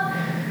 I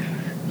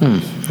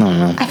don't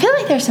know. I feel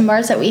like there's some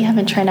bars that we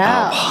haven't tried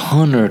out.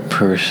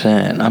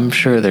 100%. I'm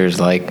sure there's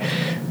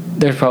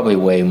probably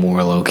way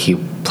more low key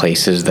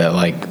places that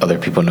like other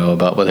people know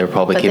about, but they're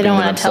probably keeping to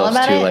themselves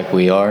too, like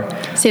we are.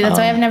 See, that's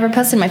why I've never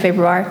posted my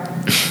favorite bar.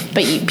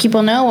 But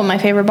people know what my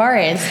favorite bar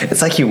is.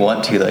 It's like you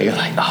want to, though. You're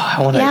like,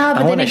 I want to. Yeah,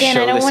 but then again,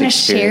 I don't want to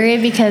share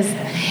it because,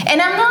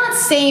 and I'm not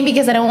saying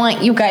because I don't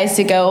want you guys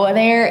to go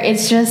there.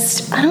 It's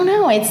just, I don't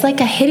know. It's like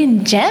a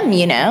hidden gem,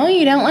 you know.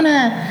 You don't want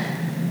to.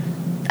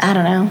 I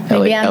don't know.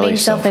 Maybe I'm being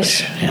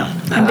selfish. Yeah.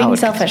 I'm being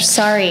selfish.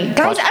 Sorry. Guys,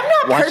 I'm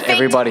not perfect. Watch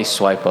everybody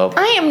swipe up.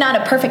 I am not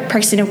a perfect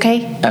person,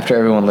 okay? After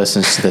everyone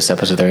listens to this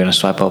episode, they're going to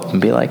swipe up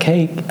and be like,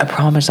 hey, I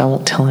promise I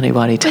won't tell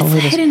anybody. Tell me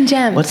the hidden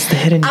gem? What's the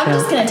hidden gem? I'm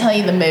just going to tell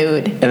you the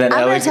mood. And then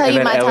I'm going to tell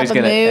you my type of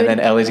mood. And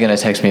then Ellie's going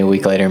to text me a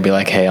week later and be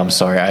like, hey, I'm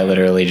sorry. I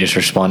literally just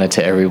responded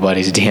to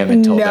everybody's DM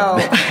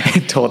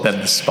and told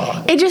them the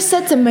spot. It just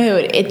sets a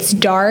mood. It's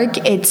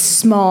dark. It's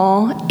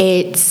small.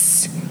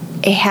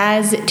 It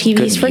has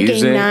TVs for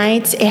game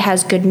nights. It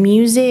has good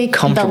music.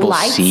 Comfortable the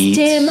lights seats.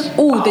 Dim.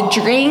 Ooh, the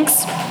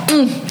drinks.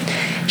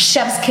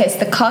 Chef's kiss.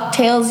 The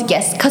cocktails.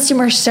 Yes.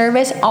 Customer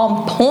service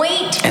on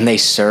point. And they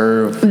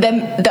serve.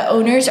 The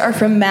owners are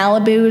from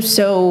Malibu,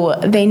 so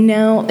they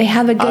know they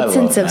have a good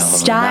sense of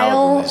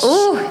style.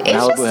 Ooh, it's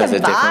Malibu just has a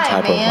different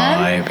type of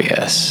vibe.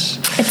 Yes.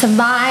 It's a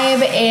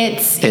vibe.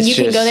 It's you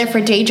can go there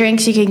for day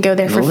drinks. You can go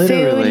there for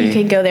food. You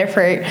can go there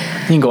for. You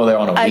can go there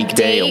on a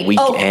weekday, a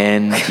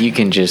weekend. You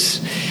can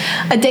just.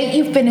 A date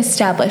you've been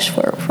established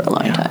for a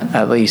long time.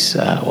 At least,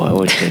 what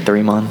would you say,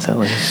 3 months at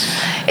least?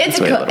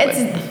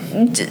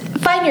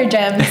 Find your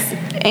gems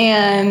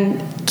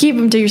and keep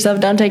them to yourself.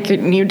 Don't take your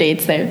new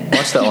dates there.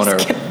 Watch the owner.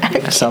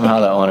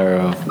 Somehow the owner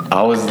of.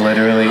 I was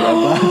literally.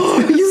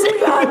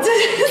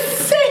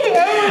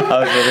 I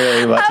was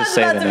literally about to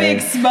say the name.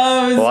 Be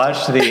exposed.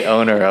 Watch the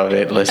owner of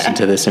it listen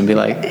to this and be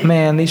like,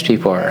 man, these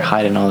people are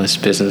hiding all this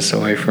business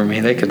away from me.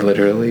 They could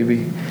literally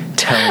be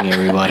telling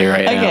everybody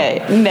right now.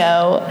 Okay,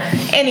 no.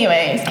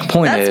 Anyways,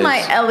 that's my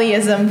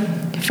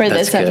Ellieism for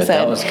this episode.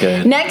 That was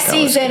good. Next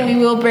season, we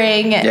will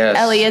bring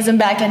Ellieism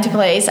back into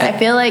place. I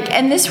feel like,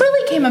 and this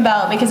really came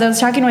about because I was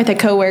talking with a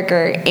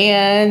coworker,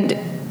 and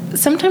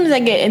sometimes I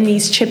get in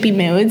these chippy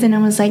moods, and I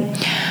was like,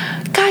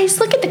 guys,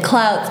 look at the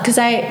clouds, because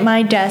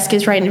my desk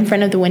is right in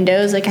front of the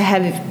windows. Like, I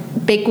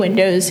have big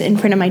windows in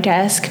front of my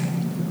desk.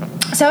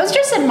 So I was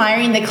just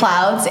admiring the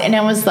clouds, and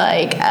I was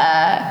like,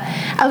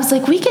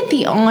 we get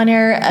the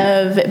honor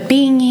of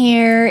being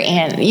here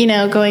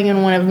and, going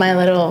in one of my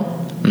little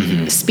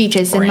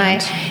speeches. And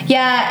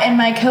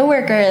my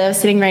coworker that was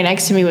sitting right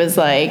next to me was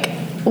like,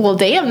 well,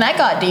 damn, that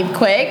got deep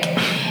quick.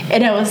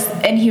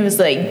 And he was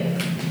like,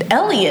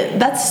 Elliot,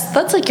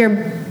 that's like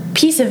your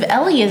piece of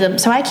Ellieism,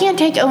 so I can't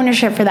take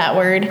ownership for that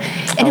word.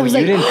 And I was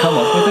you didn't come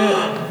up with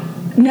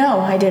it? No,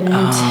 I didn't.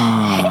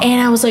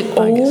 And I was like,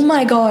 oh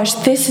my gosh,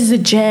 this is a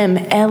gem.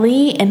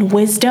 Ellie and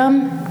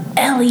wisdom.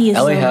 Ellieism.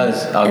 Ellie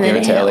has, I'll give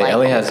it to Ellie.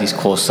 Ellie has these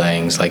cool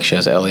sayings, like she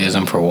has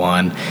Ellieism for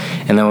one,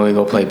 and then when we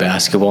go play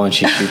basketball and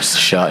she shoots the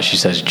shot, she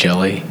says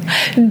jelly.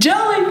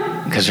 Jelly!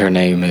 Because her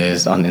name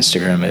is, on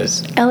Instagram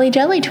is... Ellie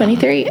Jelly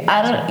 23.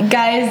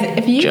 Guys,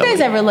 if you guys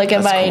ever look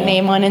at my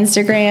name on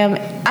Instagram,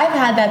 I've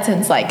had that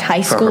since like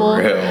high school.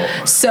 For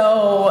real.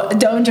 So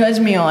don't judge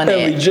me on it.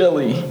 Ellie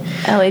Jelly.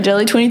 Ellie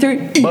Jelly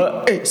 23.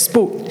 But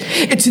sport.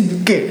 It's in the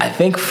game. I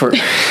think for...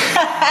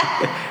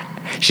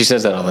 She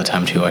says that all the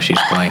time too while she's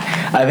playing.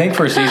 I think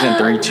for season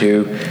 3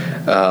 too,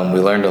 we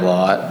learned a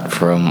lot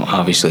from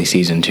obviously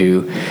season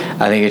 2.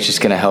 I think it's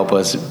just going to help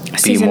us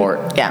be more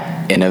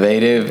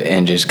innovative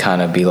and just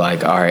kind of be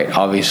like, all right,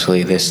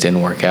 obviously this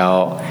didn't work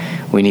out.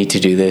 We need to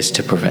do this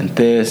to prevent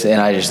this.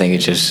 And I just think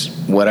it's just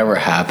whatever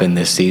happened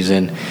this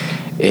season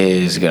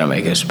is going to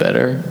make us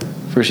better.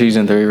 For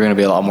season 3, we're going to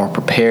be a lot more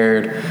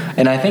prepared.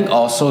 And I think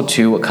also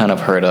too what kind of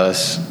hurt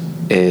us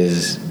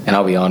is, and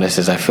I'll be honest,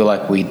 is I feel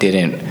like we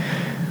didn't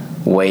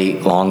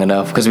wait long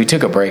enough because we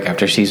took a break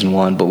after season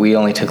 1, but we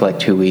only took like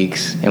 2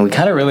 weeks, and we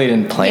kind of really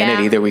didn't plan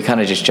it either. We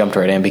kind of just jumped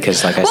right in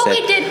because, like I said,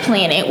 we did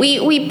plan it.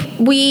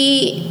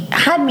 We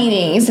had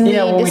meetings and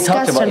we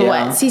discussed on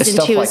what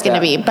season 2 was going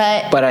to be.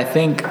 But I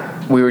think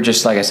we were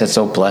just, like I said,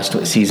 so blessed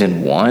with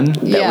season 1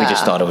 that we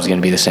just thought it was going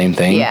to be the same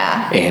thing.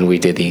 Yeah, and we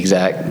did the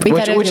exact. We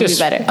thought it was going to be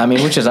better. I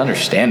mean, which is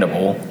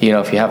understandable.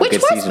 If you have a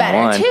good season 1,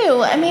 better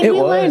too. I mean, we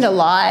learned a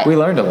lot. We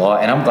learned a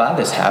lot, and I'm glad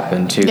this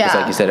happened too because,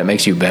 like you said, it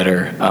makes you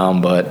better.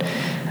 But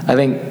I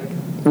think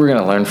we're going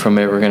to learn from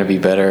it. We're going to be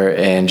better.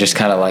 And just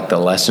kind of like the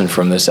lesson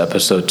from this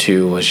episode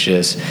too was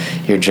just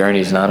your journey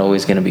is not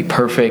always going to be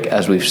perfect,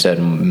 as we've said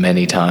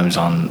many times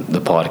on the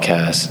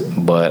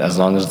podcast. But as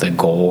long as the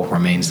goal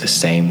remains the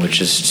same,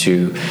 which is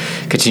to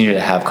continue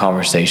to have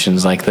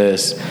conversations like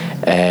this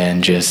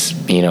and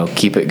just, you know,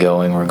 keep it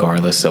going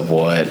regardless of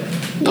what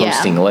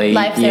posting late.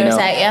 Life throws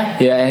at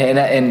you. Yeah,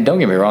 and don't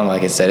get me wrong,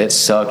 like I said, it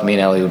sucked. Me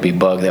and Ellie would be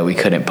bugged that we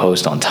couldn't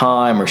post on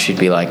time, or she'd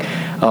be like,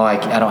 oh,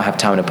 I don't have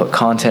time to put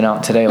content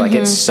out today. Like,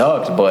 it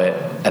sucked, but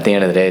at the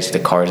end of the day, it's the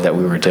cards that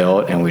we were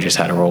dealt, and we just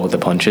had to roll with the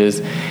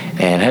punches.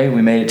 And hey,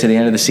 we made it to the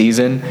end of the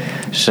season.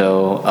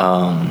 So,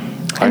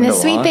 and the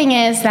sweet thing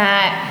is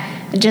that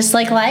just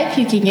like life,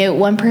 you can get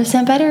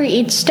 1% better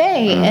each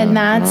day, and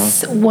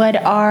that's what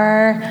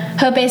our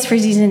hope is for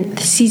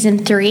season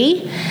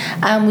 3.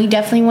 We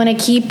definitely want to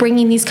keep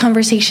bringing these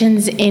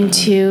conversations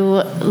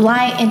into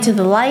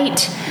the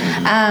light.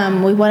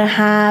 We want to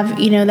have,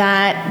 you know,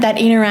 that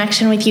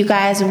interaction with you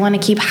guys. We want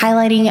to keep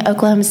highlighting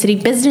Oklahoma City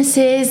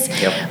businesses.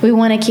 We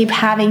want to keep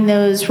having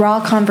those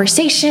raw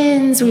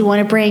conversations. We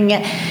want to bring,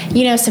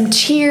 you know, some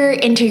cheer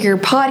into your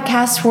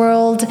podcast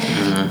world.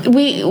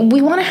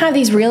 We want to have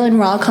these real and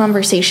raw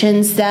conversations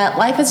that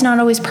life is not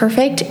always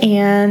perfect,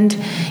 and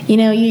you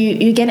know,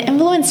 you get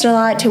influenced a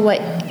lot to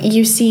what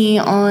you see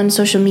on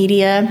social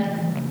media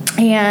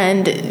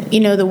and,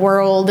 you know, the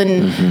world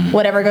and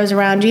whatever goes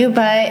around you,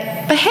 but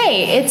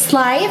hey, it's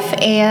life,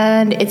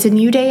 and it's a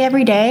new day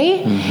every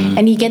day,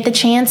 and you get the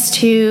chance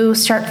to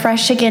start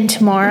fresh again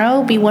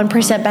tomorrow, be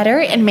 1% better,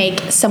 and make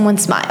someone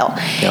smile.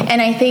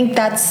 And I think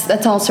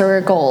that's also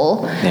our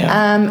goal,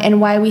 and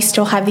why we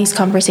still have these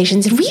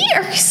conversations. We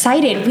are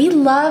excited. We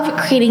love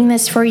creating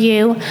this for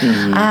you.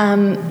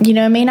 You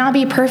know, it may not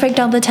be perfect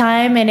all the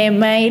time, and it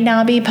might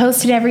not be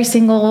posted every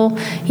single,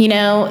 you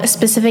know,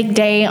 specific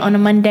day on a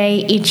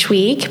Monday each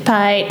week,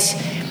 but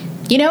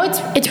you know,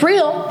 it's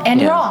real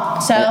and raw.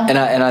 So and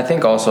I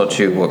think also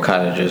too, what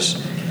kind of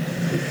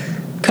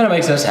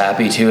makes us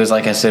happy too is,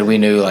 like I said, we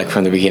knew like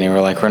from the beginning,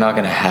 we're not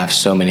going to have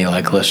so many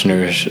like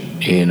listeners,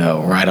 you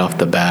know, right off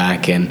the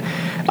back. And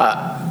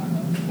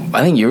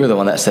I think you were the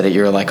one that said it.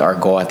 You were like, our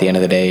goal at the end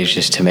of the day is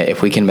just to make,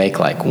 if we can make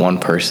like one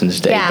person's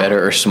day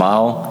better or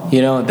smile,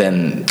 you know,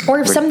 then,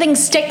 or if something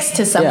sticks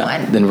to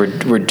someone, then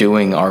we're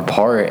doing our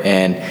part.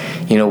 And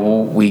you know,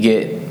 we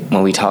get,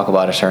 when we talk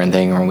about a certain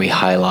thing or when we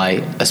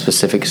highlight a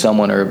specific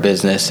someone or a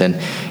business, and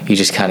you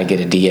just kind of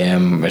get a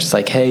DM, it's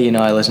like, hey, you know,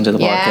 I listened to the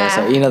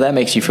podcast, you know, that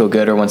makes you feel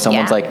good. Or when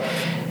someone's like,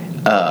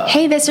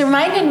 hey, this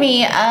reminded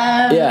me of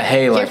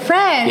hey, your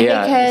friend,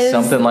 because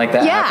something like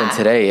that happened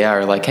today,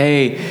 or like,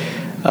 hey,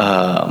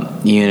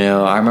 you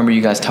know, I remember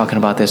you guys talking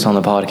about this on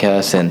the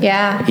podcast,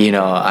 and you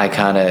know, I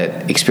kind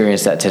of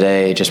experienced that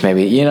today. Just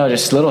maybe, you know,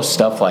 just little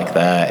stuff like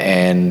that,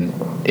 and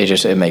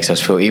it makes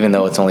us feel, even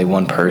though it's only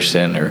one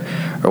person or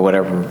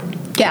whatever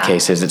the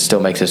case is, it still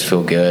makes us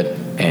feel good,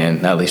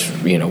 and at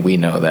least, you know, we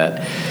know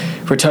that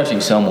we're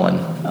touching someone.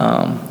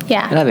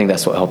 And I think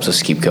that's what helps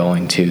us keep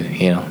going too.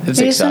 You know, it's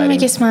exciting. We just want to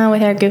make you smile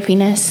with our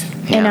goofiness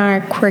and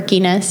our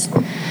quirkiness.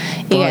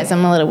 You guys,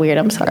 I'm a little weird.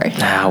 I'm sorry.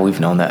 We've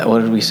known that.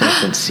 What did we say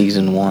since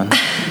season 1?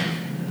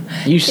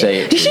 You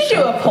say it. You should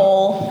do a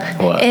poll.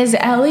 What? Is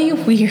Ellie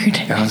weird?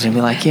 Everyone's gonna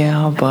be like,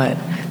 yeah, but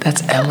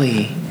that's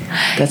Ellie.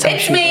 That's how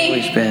she's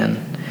always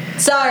been.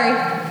 Sorry.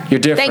 You're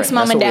different. Thanks,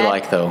 Mom and Dad. That's what we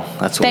like, though.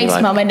 That's what Thanks, we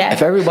like. Mom and Dad.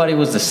 If everybody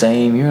was the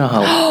same, you know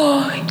how...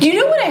 You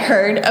know what I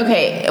heard?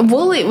 Okay,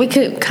 we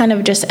could kind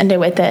of just end it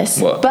with this.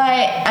 What? But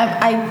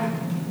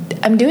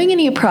I'm doing a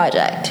new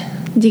project.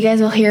 You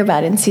guys will hear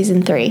about it in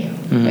season 3.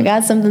 I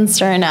got something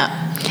stirring up.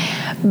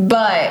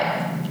 But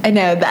I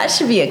know that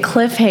should be a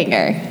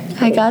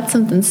cliffhanger. I got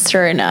something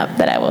stirring up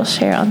that I will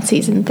share on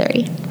season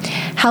 3.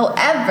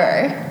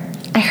 However,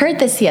 I heard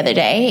this the other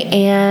day,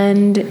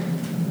 and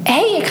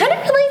hey, it kind of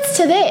relates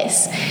to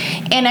this.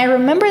 And I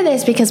remember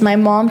this because my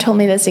mom told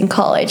me this in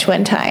college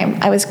one time.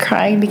 I was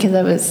crying because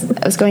I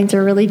was going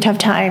through a really tough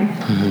time.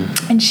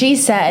 And she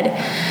said,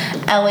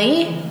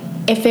 Ellie,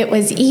 if it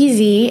was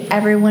easy,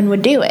 everyone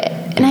would do it.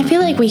 And I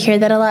feel like we hear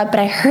that a lot, but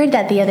I heard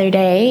that the other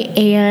day,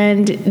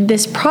 and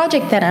this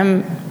project that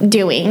I'm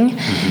doing,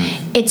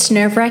 it's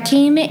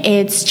nerve-wracking,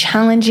 it's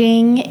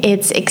challenging,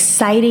 it's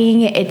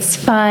exciting, it's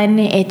fun,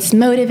 it's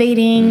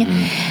motivating,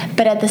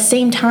 but at the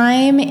same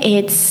time,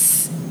 it's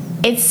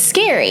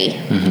scary.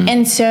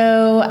 And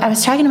so I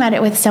was talking about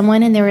it with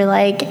someone, and they were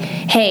like,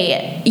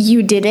 hey,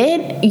 you did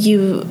it,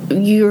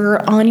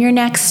 you're on your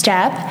next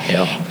step,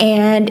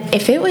 and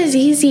if it was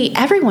easy,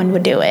 everyone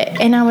would do it.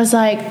 And I was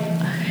like,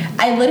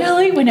 I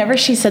literally, whenever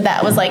she said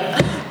that, I was like,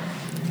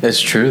 it's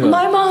true though.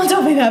 My mom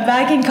told me that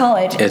back in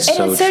college. It's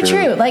so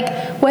true. Like,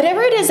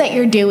 whatever it is that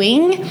you're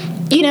doing,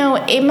 you know,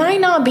 it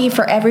might not be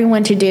for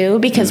everyone to do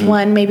because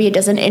one, maybe it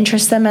doesn't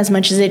interest them as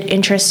much as it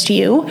interests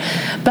you.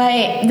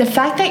 But the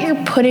fact that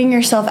you're putting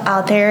yourself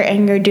out there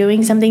and you're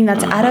doing something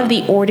that's out of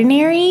the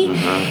ordinary,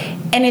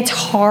 and it's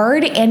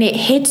hard and it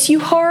hits you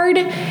hard,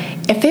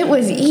 if it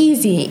was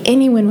easy,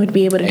 anyone would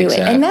be able to do it.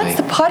 And that's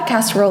the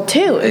podcast world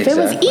too. If it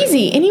was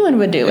easy, anyone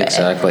would do it.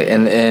 Exactly.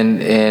 And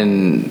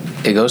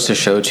it goes to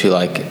show too,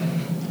 like,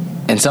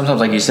 And sometimes,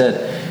 like you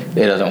said,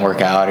 it doesn't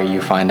work out, or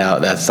you find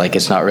out that's like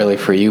it's not really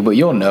for you. But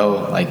you'll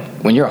know, like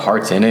when your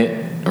heart's in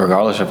it,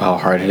 regardless of how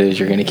hard it is,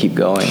 you're gonna keep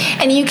going.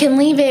 And you can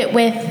leave it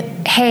with,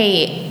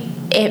 hey,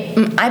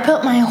 I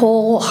put my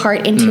whole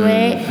heart into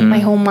it. My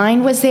whole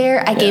mind was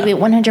there. I gave it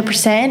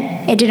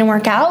 100%. It didn't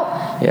work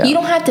out. Yeah. You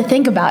don't have to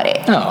think about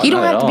it. No, you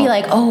don't have to be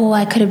like, oh,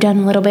 I could have done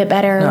a little bit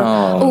better.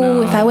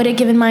 No. If I would have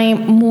given my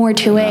more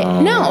to it.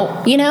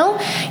 No,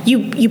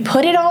 you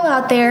put it all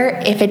out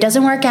there. If it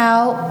doesn't work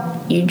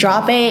out, you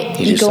drop it.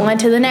 You go on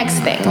to the next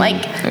thing.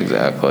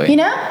 Exactly.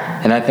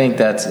 And I think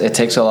it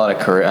takes a lot of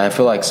courage. I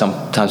feel like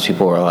sometimes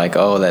people are like,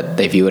 oh, that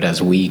they view it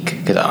as weak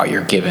because,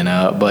 you're giving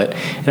up. But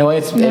in a way,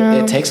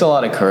 it takes a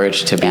lot of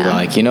courage to be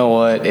like, you know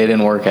what, it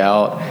didn't work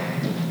out,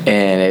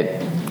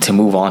 and to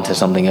move on to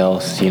something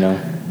else,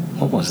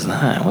 What was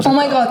that? Oh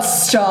my God,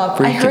 stop.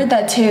 I heard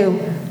that too.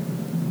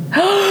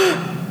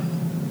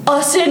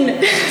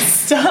 Austin,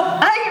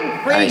 stop.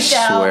 I freaked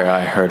out. I swear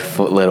I heard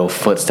little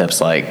footsteps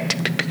like...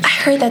 I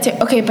heard that too.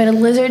 Okay, but a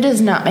lizard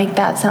does not make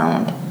that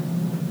sound.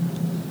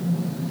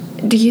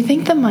 Do you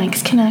think the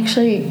mics can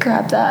actually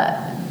grab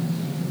that?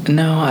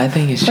 No, I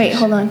think it's Wait,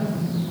 hold on.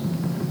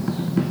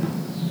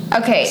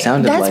 Okay,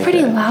 that's like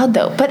pretty loud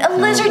though. But a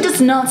lizard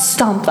does not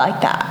stomp like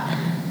that.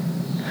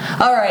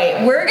 All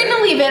right, we're going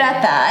to leave it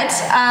at that.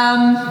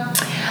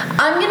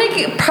 I'm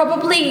going to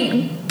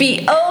probably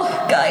be...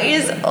 Oh,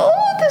 guys.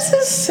 Oh, this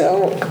is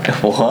so...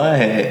 What?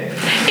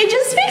 It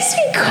just makes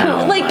me cool.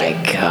 Oh, my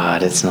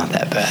God. It's not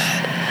that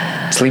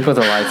bad. Sleep with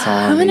the lights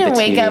on. I'm going to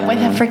wake up with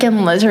a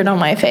freaking lizard on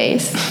my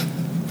face.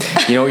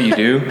 You know what you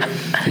do?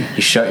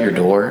 You shut your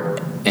door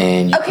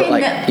and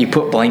you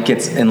put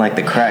blankets in like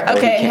the crack.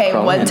 Okay, hey,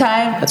 one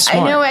time, that's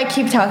smart. I know I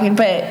keep talking,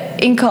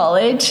 but in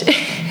college,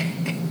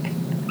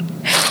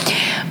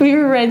 we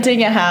were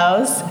renting a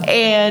house,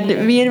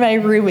 and me and my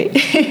roommate,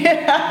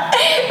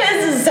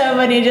 this is so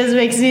funny, it just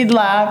makes me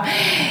laugh.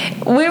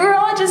 We were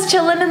all just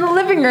chilling in the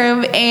living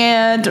room,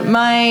 and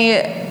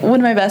one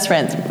of my best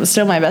friends,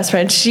 still my best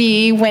friend,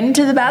 she went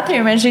into the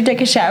bathroom and she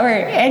took a shower,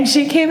 and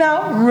she came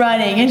out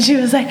running, and she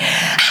was like, there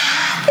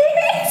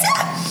is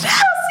a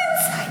mouse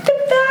inside the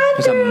bathroom.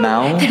 There's a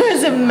mouse? There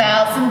was a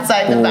mouse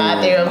inside the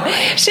bathroom.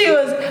 She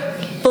was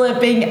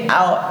flipping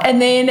out.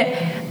 And then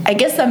I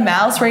guess the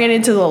mouse ran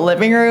into the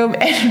living room,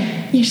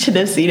 and you should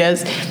have seen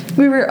us.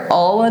 We were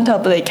all on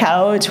top of the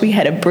couch. We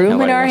had a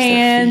broom in our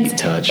hands.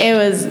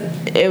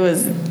 It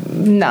was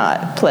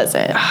not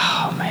pleasant.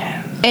 Oh, man.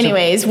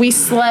 Anyways, we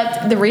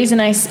slept. The reason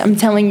I'm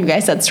telling you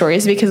guys that story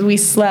is because we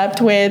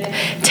slept with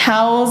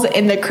towels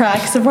in the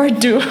cracks of our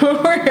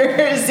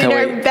doors in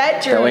our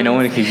bedroom. That way, no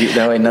one could get.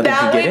 That way, nothing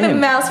could get in. That way, the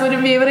mouse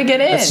wouldn't be able to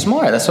get in. That's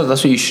smart. That's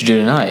what you should do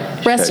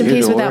tonight. Rest in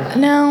peace without.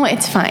 No,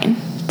 it's fine.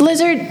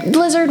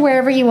 Blizzard,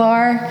 wherever you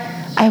are,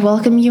 I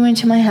welcome you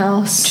into my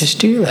house. Just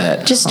do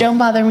that. Just don't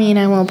bother me, and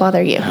I won't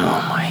bother you. Oh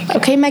my God.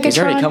 Okay, Megatron. He's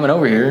already coming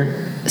over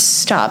here.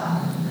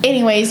 Stop.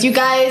 Anyways, you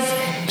guys,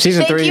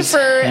 thank you for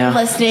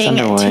listening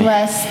to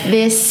us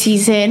this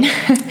season.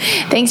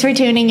 Thanks for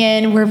tuning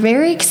in. We're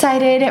very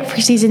excited for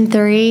season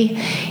 3.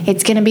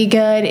 It's going to be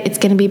good. It's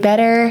going to be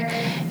better.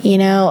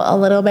 A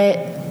little bit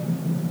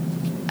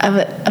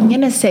of... I'm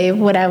going to say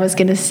what I was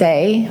going to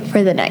say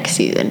for the next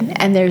season.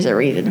 And there's a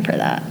reason for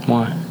that.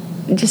 What?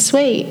 Just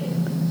wait.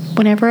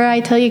 Whenever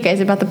I tell you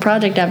guys about the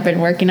project I've been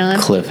working on...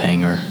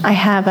 Cliffhanger. I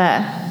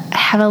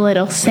have a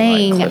little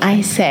saying I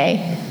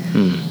say...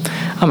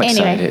 I'm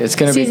excited. Anyway, it's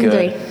going to be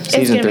good.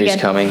 Season 3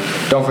 is coming.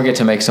 Don't forget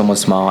to make someone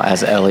smile,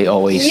 as Ellie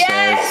always says.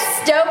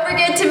 Yes! Don't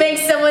forget to make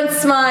someone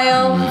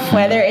smile.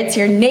 Whether it's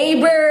your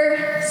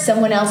neighbor,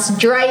 someone else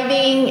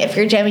driving, if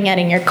you're jamming out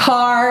in your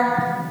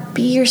car,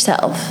 be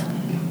yourself.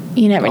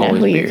 You never know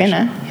who you're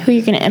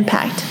gonna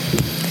impact.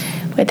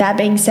 With that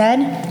being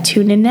said,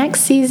 tune in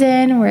next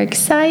season. We're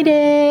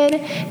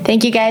excited.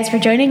 Thank you guys for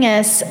joining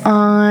us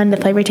on the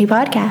Flavor Tea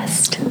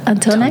Podcast.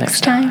 Until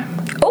next time.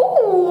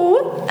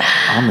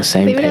 On the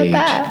same page. Leave it at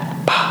that.